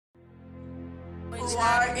who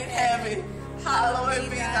art in heaven, hallowed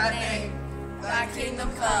be thy name. Thy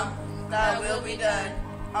kingdom come, thy will be done,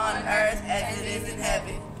 on earth as it is in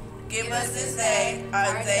heaven. Give us this day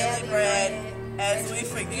our daily bread, as we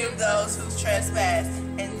forgive those who trespass,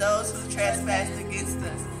 and those who trespass against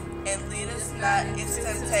us. And lead us not into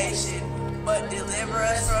temptation, but deliver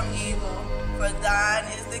us from evil. For thine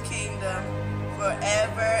is the kingdom,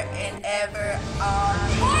 forever and ever.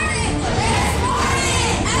 Amen.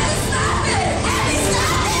 Stop it!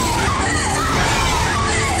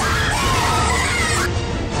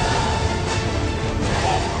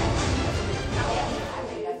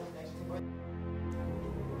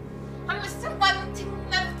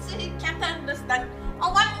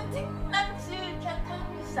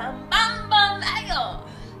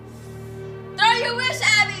 Throw your wish,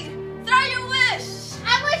 Abby! Throw your wish! I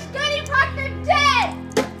wish Goody Parker dead!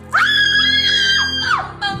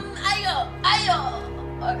 Ayo!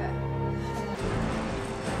 Okay.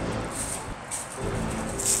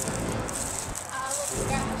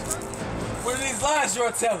 What are these lies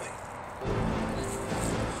you're telling?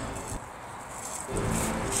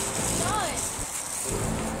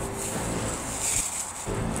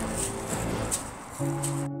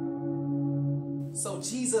 So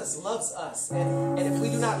Jesus loves us, and if we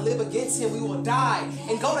do not live against him, we will die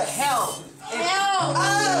and go to hell. Hell!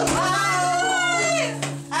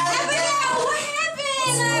 Abigail, what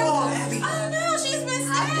happened?